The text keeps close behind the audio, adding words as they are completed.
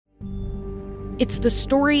It's the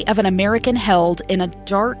story of an American held in a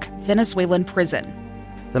dark Venezuelan prison.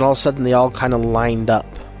 Then all of a sudden they all kind of lined up.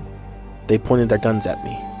 They pointed their guns at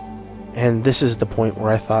me. And this is the point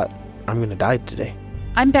where I thought, I'm going to die today.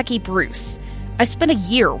 I'm Becky Bruce. I spent a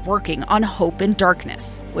year working on Hope in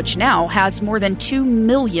Darkness, which now has more than 2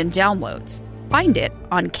 million downloads. Find it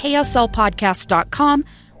on kslpodcast.com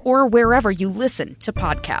or wherever you listen to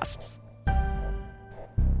podcasts.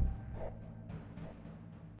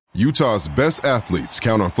 Utah's best athletes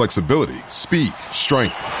count on flexibility, speed,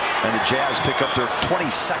 strength. And the Jazz pick up their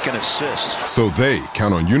 22nd assist. So they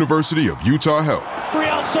count on University of Utah Health.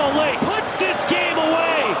 Real Salt Lake puts this game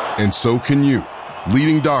away. And so can you.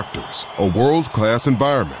 Leading doctors, a world-class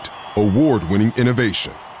environment, award-winning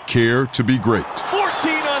innovation, care to be great.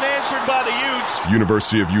 14 unanswered by the Utes.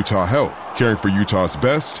 University of Utah Health, caring for Utah's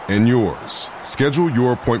best and yours. Schedule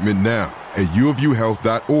your appointment now at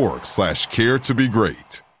uofuhealth.org/care to be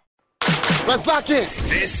great. Let's lock in.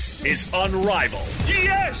 This is Unrivaled.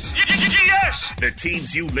 Yes! Yes! The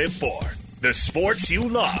teams you live for, the sports you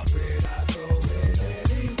love.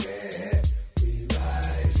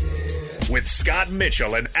 With Scott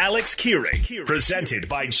Mitchell and Alex Keurig. Presented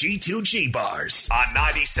by G2G Bars on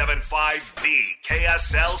 97.5 The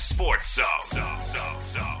KSL Sports Zone.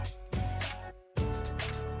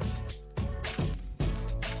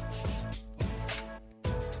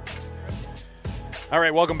 All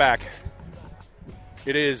right, welcome back.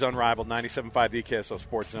 It is Unrivaled, 97.5 The KSL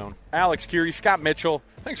Sports Zone. Alex Keurig, Scott Mitchell,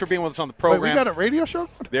 thanks for being with us on the program. Wait, we got a radio show?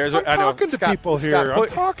 I'm talking to people here. I'm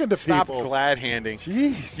talking to people. Stop glad-handing.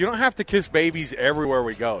 Jeez. You don't have to kiss babies everywhere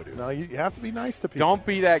we go, dude. No, you have to be nice to people. Don't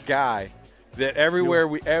be that guy that everywhere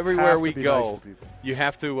we go, nice, you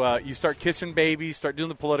have to you start kissing babies, start doing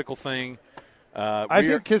the political thing. I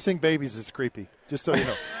think kissing babies is creepy, just so you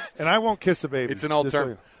know. And I won't kiss a baby. It's an old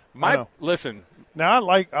term. Listen. Now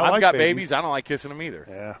I've got babies. I don't like kissing them either.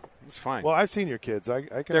 Yeah, it's fine. Well, I've seen your kids. I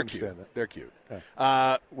can understand that. They're cute.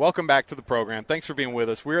 Yeah. Welcome back to the program. Thanks for being with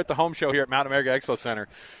us. We're at the home show here at Mountain America Expo Center.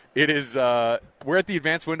 It is. We're at the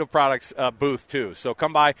Advanced Window Products booth too. So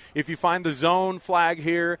come by. If you find the zone flag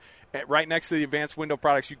here, right next to the Advanced Window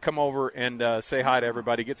Products, you come over and say hi to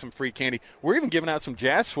everybody. Get some free candy. We're even giving out some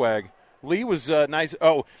Jazz swag. Lee was nice.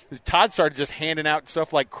 Oh, Todd started just handing out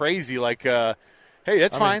stuff like crazy, like. Hey,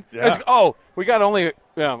 that's fine. Yeah. We got only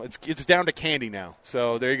it's down to candy now.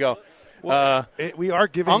 So there you go. Well, we are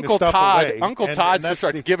giving Uncle the stuff Todd. away. Uncle Todd just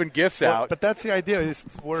starts giving gifts out. But that's the idea. Is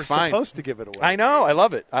we're supposed to give it away. I know. I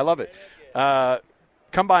love it.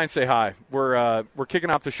 Come by and say hi. We're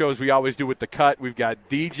kicking off the show as we always do with the cut. We've got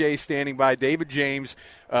DJ standing by, David James,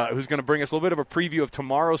 who's going to bring us a little bit of a preview of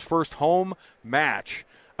tomorrow's first home match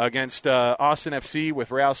against Austin FC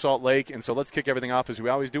with Real Salt Lake. And so let's kick everything off as we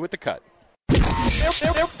always do with the cut.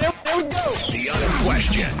 There we go. The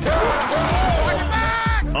unquestioned,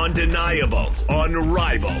 undeniable,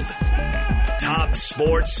 unrivaled, top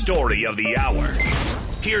sports story of the hour.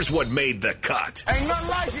 Here's what made the cut. Ain't nothing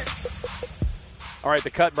like it. All right,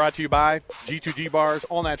 the cut brought to you by G2G Bars,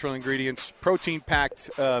 all natural ingredients,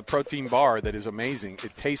 protein-packed protein bar that is amazing.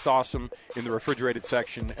 It tastes awesome in the refrigerated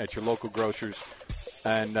section at your local grocers.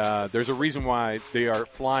 And there's a reason why they are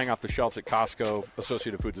flying off the shelves at Costco,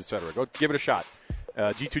 Associated Foods, etc. Go give it a shot.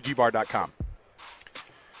 G2GBar.com.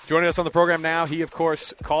 Joining us on the program now, he, of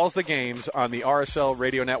course, calls the games on the RSL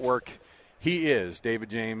Radio Network. He is David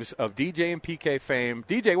James of DJ and PK fame.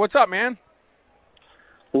 DJ, what's up, man?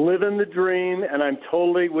 Living the dream, and I'm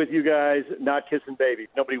totally with you guys, not kissing babies.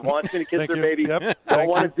 Nobody wants me to kiss their baby. Yep. Don't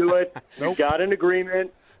want to do it. Nope. We've got an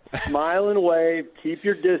agreement. Smile and wave. Keep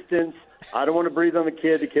your distance. I don't want to breathe on the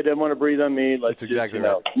kid. The kid doesn't want to breathe on me. Let's That's exactly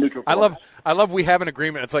just, right. Neutral. I love we have an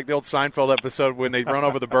agreement. It's like the old Seinfeld episode when they run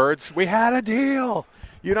over the birds. We had a deal.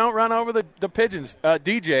 You don't run over the pigeons.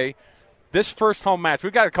 DJ, this first home match,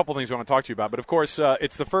 we've got a couple things we want to talk to you about. But, of course,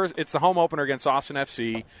 it's the home opener against Austin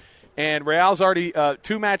FC. And Real's already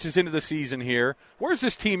 2 matches into the season here. Where's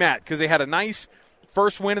this team at? Because they had a nice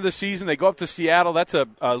first win of the season. They go up to Seattle. That's a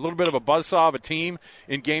little bit of a buzzsaw of a team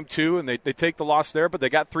in Game 2, and they take the loss there. But they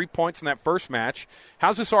got 3 points in that first match.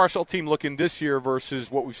 How's this RSL team looking this year versus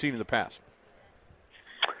what we've seen in the past?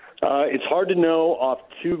 It's hard to know off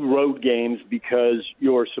 2 road games because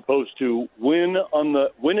you're supposed to win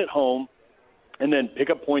at home and then pick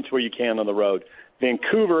up points where you can on the road.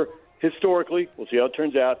 Vancouver, historically, we'll see how it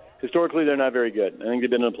turns out. Historically, they're not very good. I think they've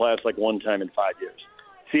been in the playoffs like 1 time in 5 years.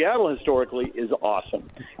 Seattle historically is awesome.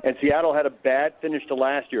 And Seattle had a bad finish to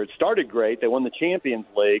last year. It started great. They won the Champions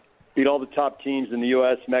League, beat all the top teams in the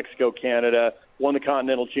U.S., Mexico, Canada, won the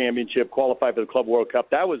Continental Championship, qualified for the Club World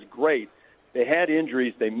Cup. That was great. They had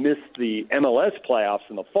injuries. They missed the MLS playoffs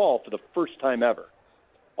in the fall for the first time ever.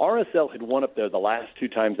 RSL had won up there the last 2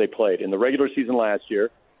 times they played, in the regular season last year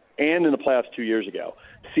and in the playoffs 2 years ago.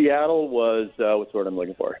 Seattle was, what's the word I'm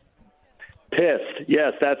looking for? Pissed.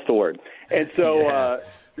 Yes, that's the word. And so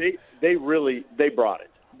they brought it.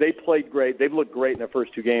 They played great. They've looked great in their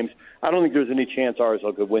first 2 games. I don't think there's any chance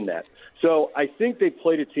RSL could win that. So I think they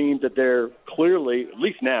played a team that they're clearly, at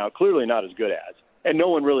least now, clearly not as good as. And no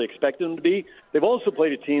one really expected them to be. They've also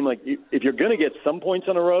played a team like, if you're going to get some points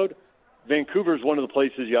on the road, Vancouver's one of the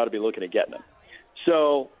places you ought to be looking at getting them.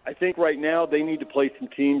 So I think right now they need to play some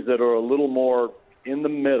teams that are a little more in the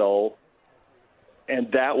middle,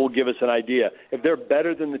 and that will give us an idea. If they're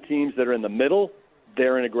better than the teams that are in the middle,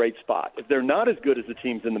 they're in a great spot. If they're not as good as the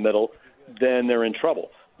teams in the middle, then they're in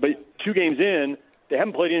trouble. But 2 games in, they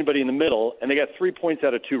haven't played anybody in the middle, and they got 3 points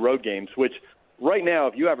out of 2 road games, which right now,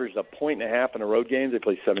 if you average 1.5 points in a road game, they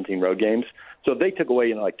play 17 road games. So if they took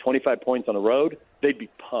away 25 points on the road, they'd be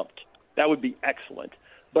pumped. That would be excellent.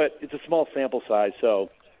 But it's a small sample size, so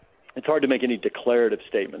it's hard to make any declarative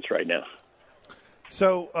statements right now.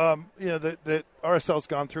 So, the RSL's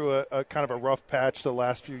gone through a kind of a rough patch the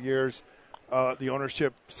last few years, the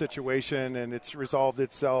ownership situation, and it's resolved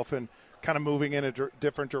itself and kind of moving in a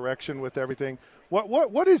different direction with everything.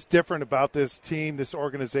 What is different about this team, this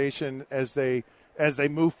organization, as they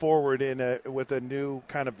move forward with a new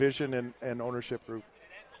kind of vision and ownership group?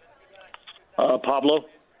 Pablo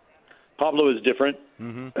is different.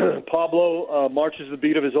 Mm-hmm. Pablo marches the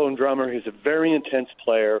beat of his own drummer. He's a very intense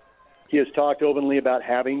player. He has talked openly about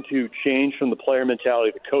having to change from the player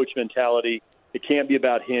mentality to the coach mentality. It can't be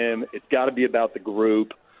about him. It's got to be about the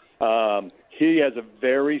group. He has a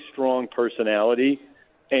very strong personality,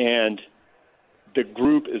 and the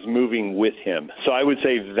group is moving with him. So I would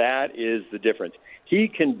say that is the difference. He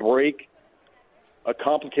can break a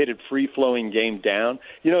complicated, free-flowing game down.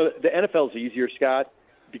 The NFL is easier, Scott,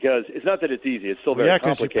 because it's not that it's easy. It's still very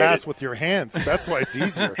complicated. Yeah, because you pass with your hands. That's why it's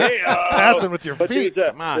easier. Just passing with your feet.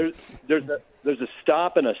 Come on. There's a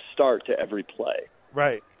stop and a start to every play.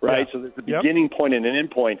 Right. Yeah. So there's a beginning point and an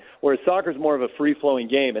end point, whereas soccer is more of a free-flowing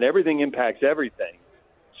game, and everything impacts everything.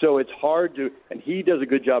 So it's hard to – and he does a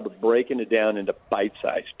good job of breaking it down into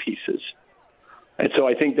bite-sized pieces. And so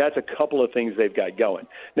I think that's a couple of things they've got going.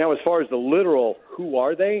 Now, as far as the literal who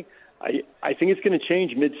are they, I think it's going to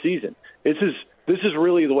change mid-season. This is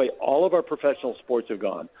really the way all of our professional sports have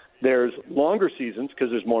gone. There's longer seasons because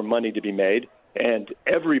there's more money to be made, and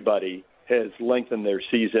everybody has lengthened their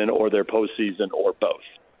season or their postseason or both.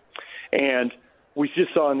 And we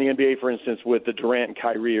just saw in the NBA, for instance, with the Durant and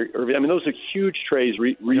Kyrie Irving. I mean, those are huge trades,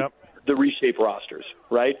 the reshape rosters,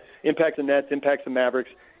 right? Impacts the Nets, impacts the Mavericks,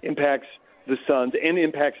 impacts the Suns, and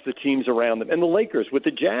impacts the teams around them. And the Lakers with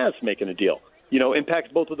the Jazz making a deal,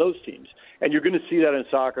 impacts both of those teams. And you're going to see that in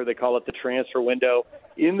soccer. They call it the transfer window.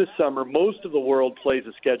 In the summer, most of the world plays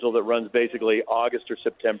a schedule that runs basically August or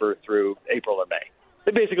September through April or May.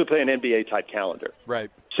 They basically play an NBA-type calendar. Right.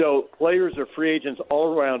 So players are free agents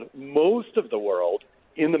all around most of the world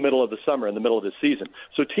in the middle of the summer, in the middle of the season.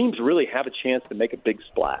 So teams really have a chance to make a big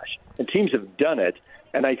splash. And teams have done it.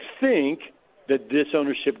 And I think that this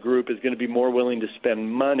ownership group is going to be more willing to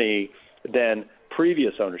spend money than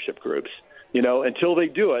previous ownership groups. Until they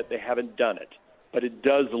do it, they haven't done it. But it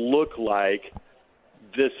does look like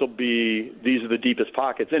these are the deepest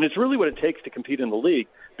pockets. And it's really what it takes to compete in the league,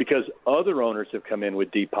 because other owners have come in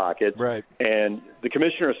with deep pockets. Right. And the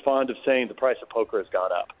commissioner is fond of saying the price of poker has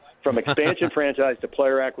gone up. From expansion franchise to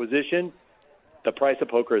player acquisition, the price of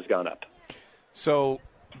poker has gone up. So,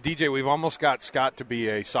 DJ, we've almost got Scott to be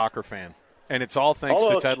a soccer fan. And it's all thanks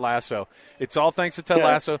to Ted Lasso. It's all thanks to Ted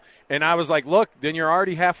Lasso. And I was like, look, then you're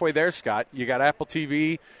already halfway there, Scott. You got Apple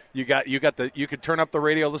TV. You could turn up the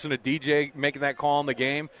radio, listen to DJ making that call in the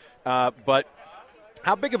game. But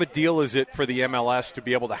how big of a deal is it for the MLS to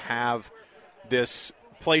be able to have this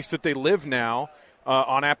place that they live now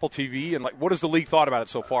on Apple TV? And what has the league thought about it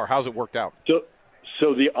so far? How's it worked out?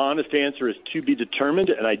 So the honest answer is to be determined,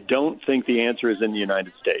 and I don't think the answer is in the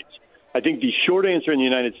United States. I think the short answer in the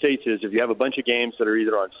United States is if you have a bunch of games that are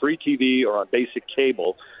either on free TV or on basic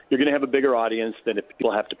cable, you're going to have a bigger audience than if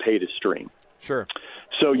people have to pay to stream. Sure.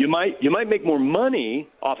 So you might make more money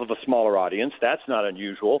off of a smaller audience. That's not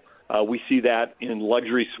unusual. We see that in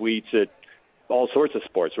luxury suites at all sorts of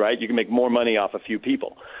sports, right? You can make more money off a few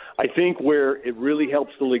people. I think where it really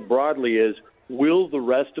helps the league broadly is, will the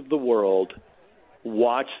rest of the world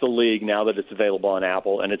watch the league now that it's available on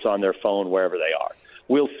Apple and it's on their phone wherever they are?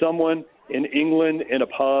 Will someone in England in a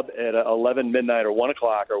pub at 11 midnight or 1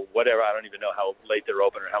 o'clock or whatever, I don't even know how late they're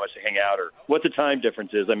open or how much they hang out or what the time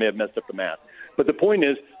difference is. I may have messed up the math. But the point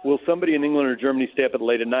is, will somebody in England or Germany stay up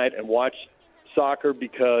late at night and watch soccer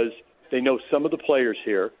because They know some of the players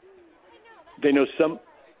here. They know some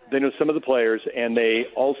of the players, and they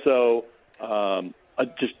also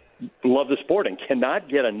just love the sport and cannot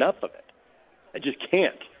get enough of it. I just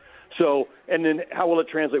can't. So, and then how will it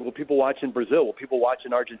translate? Will people watch in Brazil? Will people watch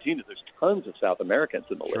in Argentina? There's tons of South Americans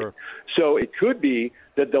in the league. So it could be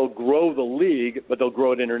that they'll grow the league, but they'll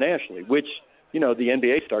grow it internationally, which, the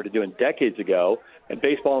NBA started doing decades ago, and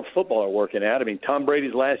baseball and football are working at. I mean, Tom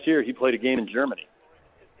Brady's last year, he played a game in Germany.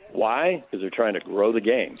 Why? Because they're trying to grow the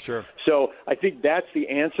game. Sure. So I think that's the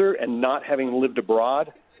answer, and not having lived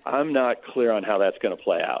abroad, I'm not clear on how that's going to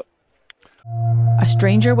play out. A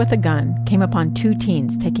stranger with a gun came upon 2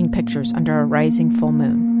 teens taking pictures under a rising full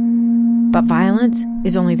moon. But violence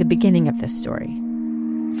is only the beginning of this story.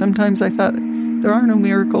 Sometimes I thought, there are no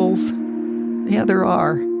miracles. Yeah, there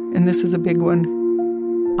are, and this is a big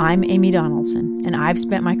one. I'm Amy Donaldson, and I've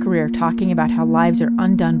spent my career talking about how lives are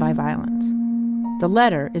undone by violence. The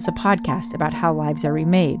Letter is a podcast about how lives are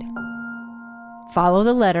remade. Follow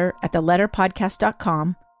The Letter at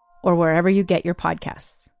theletterpodcast.com or wherever you get your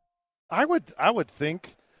podcasts. I would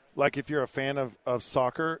think, like, if you're a fan of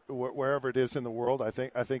soccer, wherever it is in the world, I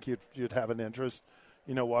think you'd have an interest,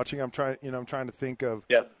 watching. I'm trying to think of,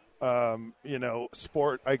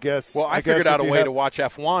 sport. I guess. Well, I figured out a way to watch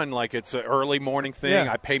F1. Like, it's an early morning thing.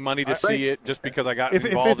 Yeah. I pay money to see it just because I got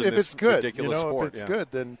involved in this ridiculous sport. If it's good,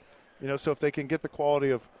 then so if they can get the quality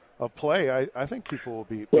of play, I think people will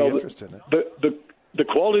be interested in it. The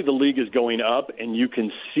quality of the league is going up, and you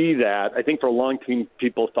can see that. I think for a long time,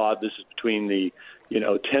 people thought this is between the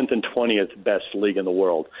 10th and 20th best league in the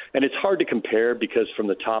world. And it's hard to compare because from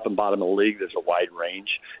the top and bottom of the league, there's a wide range.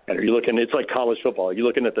 And are you looking, it's like college football. Are you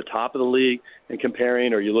looking at the top of the league and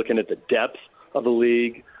comparing, or are you looking at the depth of the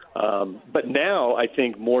league? But now I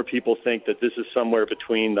think more people think that this is somewhere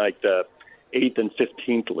between like the 8th and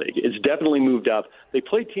 15th league. It's definitely moved up. They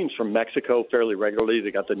play teams from Mexico fairly regularly.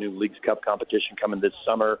 They got the new Leagues Cup competition coming this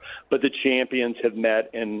summer, but the champions have met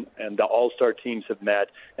and the all-star teams have met,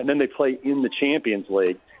 and then they play in the Champions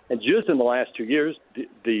League. And just in the last 2 years,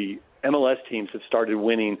 the MLS teams have started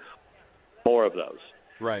winning more of those.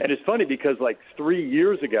 Right. And it's funny because like 3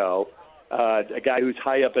 years ago, a guy who's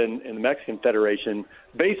high up in the Mexican Federation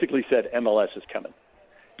basically said MLS is coming.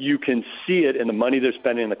 You can see it in the money they're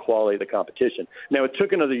spending and the quality of the competition. Now, it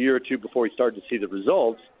took another year or two before we started to see the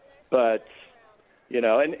results, but,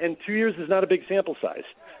 and 2 years is not a big sample size.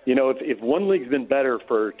 If one league's been better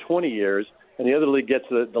for 20 years and the other league gets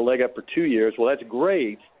the leg up for 2 years, well, that's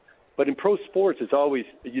great. But in pro sports, it's always,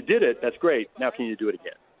 you did it, that's great. Now can you do it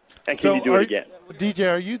again? And can you do it again?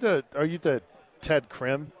 DJ, are you the Ted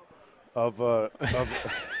Krim of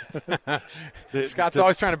Scott's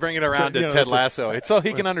always trying to bring it around to Ted Lasso. It's so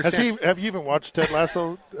he can understand. Have you even watched Ted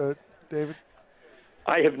Lasso, David?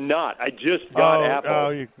 I have not. I just got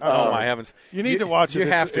Apple. My heavens! You need to watch it. You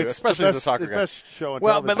have to, especially as a soccer guy. Best show on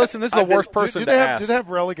television. But listen, this is the worst person to ask. Do they have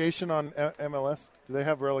relegation on MLS? Do they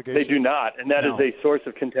have relegation? They do not, and that is a source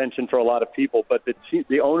of contention for a lot of people. But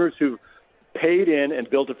the owners who paid in and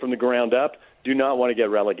built it from the ground up do not want to get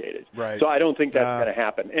relegated. Right. So I don't think that's going to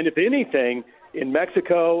happen. And if anything, in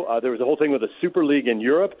Mexico, there was a whole thing with a super league in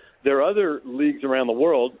Europe. There are other leagues around the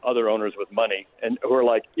world, other owners with money, and who are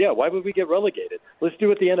like, why would we get relegated? Let's do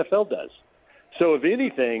what the NFL does. So if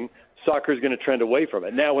anything, soccer is going to trend away from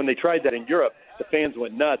it. Now, when they tried that in Europe, the fans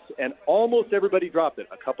went nuts, and almost everybody dropped it.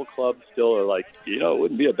 A couple clubs still are like, it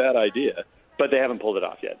wouldn't be a bad idea. But they haven't pulled it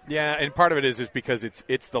off yet. Yeah, and part of it is because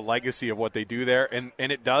it's the legacy of what they do there, and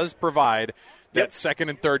it does provide that second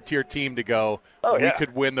and third tier team to go, we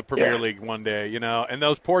could win the Premier League one day, and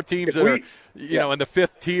those poor teams that are, in the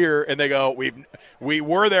fifth tier, and they go, we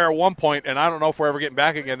were there at one point, and I don't know if we're ever getting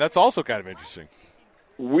back again. That's also kind of interesting.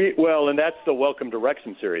 And that's the Welcome to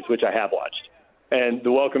Wrexham series, which I have watched. And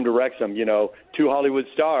the Welcome to Wrexham, 2 Hollywood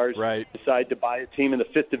stars decide to buy a team in the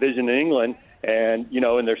 5th division in England. And,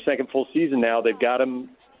 in their second full season now, they've got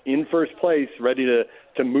them in first place, ready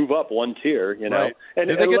to move up one tier, Right.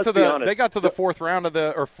 And they got to the fourth round of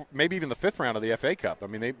or maybe even the fifth round of the FA Cup. I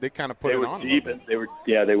mean, they kind of put it on. They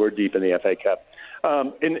were deep in the FA Cup.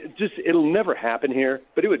 And it'll never happen here,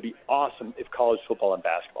 but it would be awesome if college football and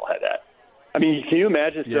basketball had that. I mean, can you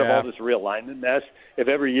imagine instead of all this realignment mess, if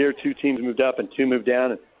every year 2 teams moved up and 2 moved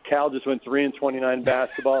down, and Cal just went 3-29 in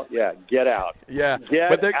basketball? Yeah, get out. Yeah,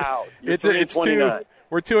 get out. It's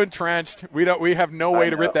we're too entrenched. We have no way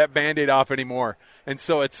to rip that Band-Aid off anymore, and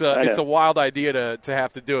so it's a wild idea to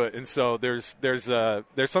have to do it. And so there's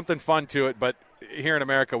something fun to it, but here in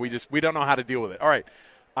America we don't know how to deal with it. All right,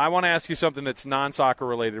 I want to ask you something that's non-soccer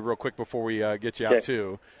related real quick before we get you out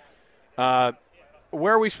too.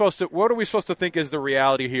 What are we supposed to think is the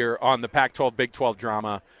reality here on the Pac-12 Big 12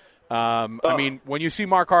 drama? I mean, when you see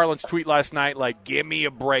Mark Harlan's tweet last night, like, give me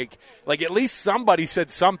a break, like, at least somebody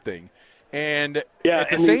said something. And at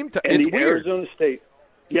the same time, it's weird. Arizona State.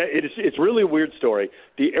 Yeah, it's really a weird story.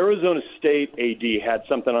 The Arizona State AD had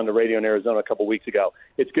something on the radio in Arizona a couple weeks ago.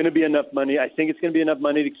 It's going to be enough money. I think it's going to be enough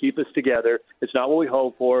money to keep us together. It's not what we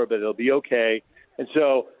hope for, but it'll be okay. And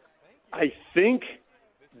so I think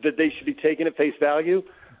that they should be taken at face value.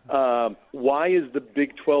 Why is the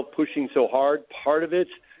Big 12 pushing so hard? Part of it,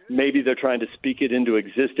 maybe they're trying to speak it into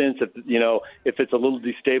existence. If it's a little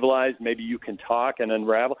destabilized, maybe you can talk and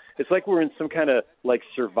unravel. It's like we're in some kind of like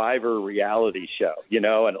Survivor reality show,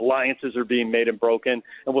 and alliances are being made and broken.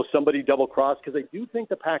 And will somebody double cross? Because I do think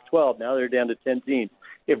the Pac-12, now they're down to 10 teams.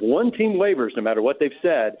 If one team wavers, no matter what they've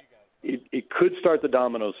said, it could start the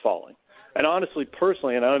dominoes falling. And honestly,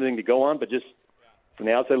 personally, and I don't have anything to go on, but just from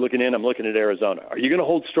the outside looking in, I'm looking at Arizona. Are you going to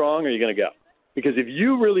hold strong or are you going to go? Because if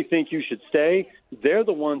you really think you should stay, they're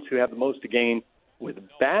the ones who have the most to gain with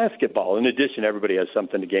basketball. In addition, everybody has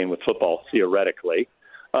something to gain with football, theoretically.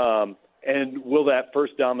 And will that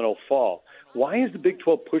first domino fall? Why is the Big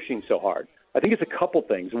 12 pushing so hard? I think it's a couple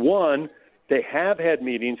things. One, they have had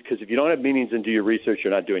meetings, because if you don't have meetings and do your research,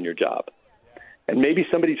 you're not doing your job. And maybe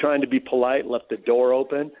somebody trying to be polite left the door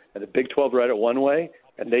open, and the Big 12 read it one way,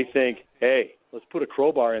 and they think, hey, let's put a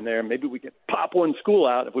crowbar in there. Maybe we can pop one school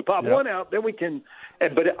out. If we pop one out, then we can.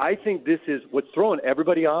 But I think this is what's throwing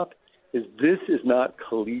everybody off is this is not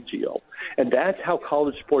collegial. And that's how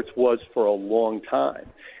college sports was for a long time.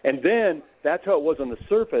 And then that's how it was on the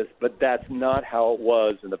surface, but that's not how it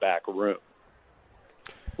was in the back room.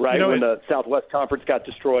 Right? When the Southwest Conference got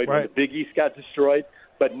destroyed, when the Big East got destroyed.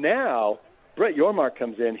 But now Brett Yormark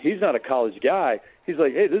comes in. He's not a college guy. He's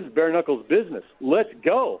like, hey, this is bare knuckles business. Let's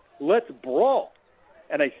go. Let's brawl.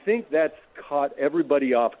 And I think that's caught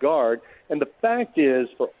everybody off guard. And the fact is,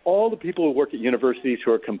 for all the people who work at universities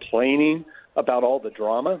who are complaining about all the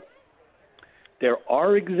drama, there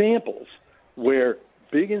are examples where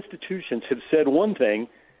big institutions have said one thing,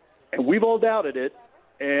 and we've all doubted it,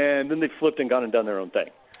 and then they've flipped and gone and done their own thing.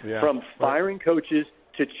 Yeah. From firing coaches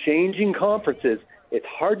to changing conferences, it's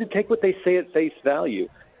hard to take what they say at face value.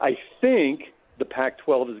 I think the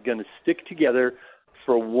Pac-12 is going to stick together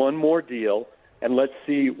for one more deal, and let's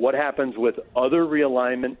see what happens with other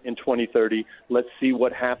realignment in 2030. Let's see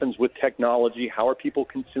what happens with technology. How are people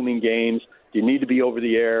consuming games? Do you need to be over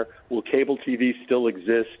the air? Will cable TV still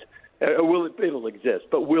exist? It'll exist,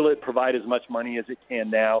 but will it provide as much money as it can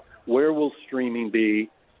now? Where will streaming be?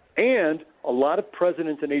 And a lot of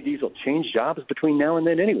presidents and ADs will change jobs between now and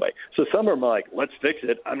then anyway. So some of them are like, let's fix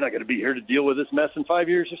it. I'm not going to be here to deal with this mess in 5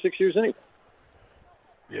 years or 6 years anyway.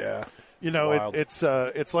 Yeah.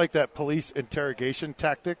 It's like that police interrogation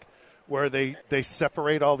tactic where they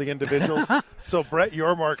separate all the individuals. So Brett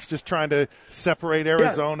Yormark's just trying to separate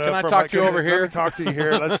Arizona. Can I talk to you over here? Let me talk to you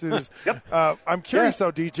here. Let's do this. I'm curious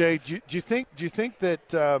though, DJ. Do you think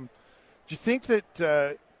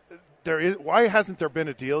that there is? Why hasn't there been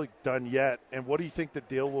a deal done yet? And what do you think the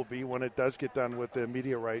deal will be when it does get done with the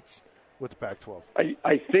media rights with the Pac-12?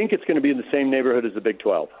 I think it's going to be in the same neighborhood as the Big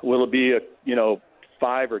 12. Will it be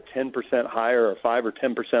 5 or 10% higher or 5 or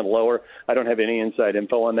 10% lower? I don't have any inside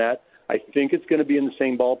info on that. I think it's going to be in the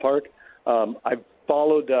same ballpark. I've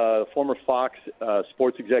followed former Fox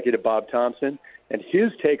sports executive Bob Thompson, and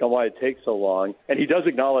his take on why it takes so long, and he does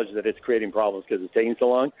acknowledge that it's creating problems because it's taking so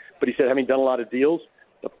long, but he said, having done a lot of deals,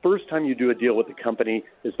 the first time you do a deal with the company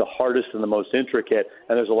is the hardest and the most intricate,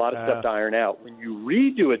 and there's a lot of stuff to iron out. When you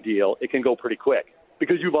redo a deal, it can go pretty quick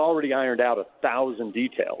because you've already ironed out 1,000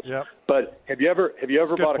 details. Yep. But have you ever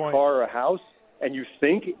bought a car or a house and you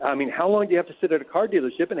think, how long do you have to sit at a car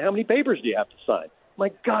dealership and how many papers do you have to sign?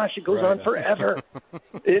 My gosh, it goes on forever.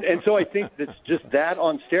 and so I think it's just that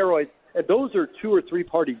on steroids. And those are 2 or 3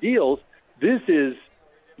 party deals. This is,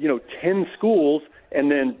 10 schools and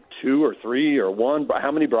then 2 or 3 or 1.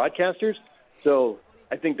 How many broadcasters? So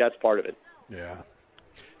I think that's part of it. Yeah.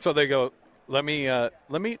 So they go, let me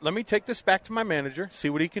take this back to my manager, see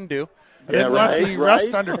what he can do. I didn't want the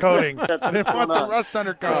rust undercoating. I didn't want the rust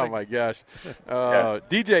undercoating. Oh my gosh,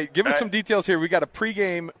 DJ, give us some details here. We got a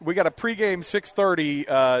pregame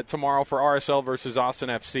 6:30 tomorrow for RSL versus Austin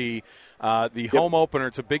FC. The home opener.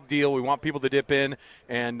 It's a big deal. We want people to dip in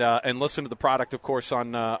and listen to the product, of course,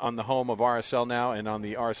 on the home of RSL now and on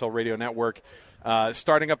the RSL Radio Network.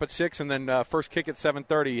 Starting up at 6 and then first kick at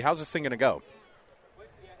 7:30. How's this thing going to go?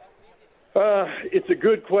 It's a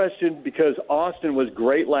good question because Austin was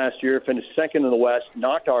great last year, finished second in the West,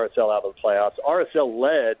 knocked RSL out of the playoffs.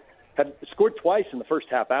 RSL had scored twice in the first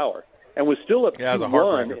half hour, and was still up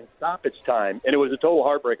 2-1 in stoppage time, and it was a total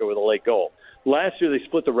heartbreaker with a late goal. Last year they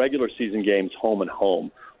split the regular season games home and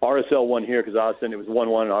home. RSL won here because Austin, it was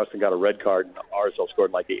 1-1, and Austin got a red card, and RSL scored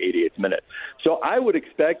in like the 88th minute. So I would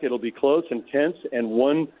expect it'll be close and tense, and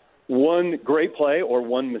one great play or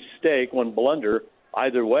one mistake, one blunder,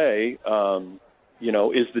 either way,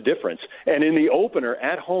 is the difference. And in the opener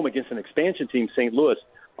at home against an expansion team, St. Louis,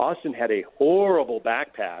 Austin had a horrible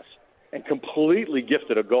back pass and completely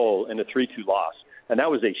gifted a goal in a 3-2 loss. And that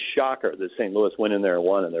was a shocker that St. Louis went in there and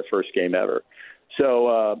won in their first game ever. So,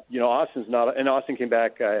 Austin's not – and Austin came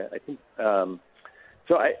back, I think but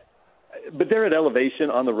they're at elevation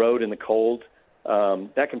on the road in the cold.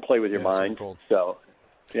 That can play with your mind. So,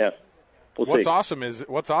 yeah. What's awesome is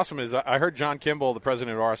I heard John Kimball, the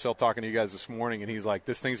president of RSL, talking to you guys this morning, and he's like,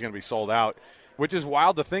 this thing's going to be sold out, which is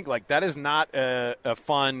wild to think. Like, that is not a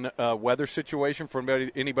fun weather situation for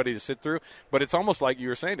anybody to sit through, but it's almost like you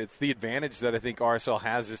were saying, it's the advantage that I think RSL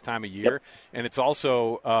has this time of year, and it's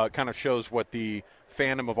also kind of shows what the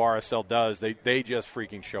fandom of RSL does. They just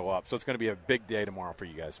freaking show up. So it's going to be a big day tomorrow for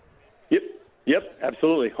you guys. Yep,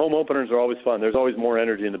 absolutely. Home openers are always fun. There's always more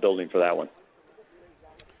energy in the building for that one.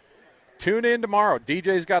 Tune in tomorrow.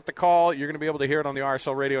 DJ's got the call. You're going to be able to hear it on the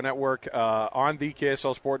RSL Radio Network on the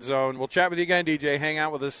KSL Sports Zone. We'll chat with you again, DJ. Hang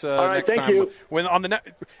out with us next time. Thank you. When on the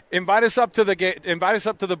invite us up to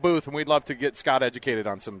the booth, and we'd love to get Scott educated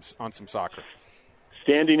on some soccer.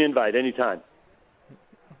 Standing invite anytime.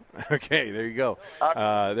 Okay, there you go.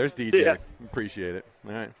 There's DJ. Appreciate it.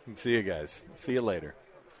 All right, see you guys. See you later.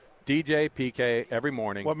 DJ, PK, every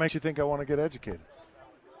morning. What makes you think I want to get educated?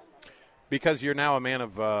 Because you're now a man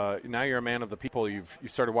of the people. You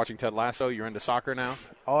started watching Ted Lasso. You're into soccer now.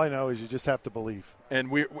 All I know is you just have to believe.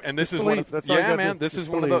 This is one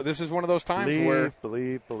of those times where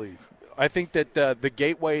believe. I think that the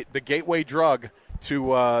gateway drug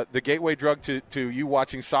to you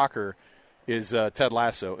watching soccer is Ted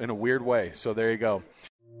Lasso in a weird way. So there you go.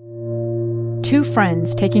 Two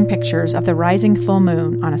friends taking pictures of the rising full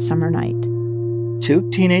moon on a summer night. Two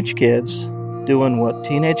teenage kids doing what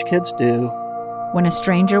teenage kids do. When a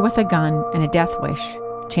stranger with a gun and a death wish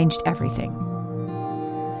changed everything.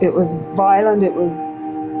 It was violent, it was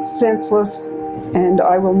senseless, and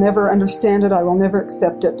I will never understand it, I will never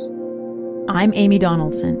accept it. I'm Amy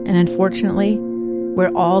Donaldson, and unfortunately,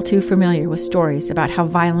 we're all too familiar with stories about how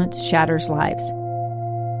violence shatters lives.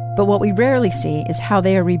 But what we rarely see is how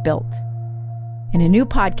they are rebuilt. In a new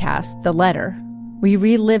podcast, The Letter, we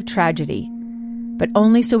relive tragedy, but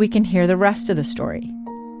only so we can hear the rest of the story.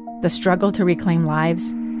 The struggle to reclaim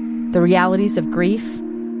lives, the realities of grief,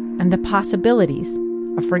 and the possibilities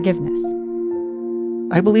of forgiveness.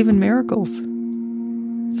 I believe in miracles.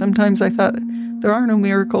 Sometimes I thought, there are no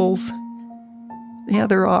miracles. Yeah,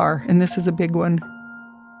 there are, and this is a big one.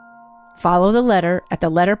 Follow The Letter at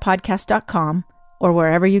theletterpodcast.com or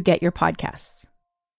wherever you get your podcasts.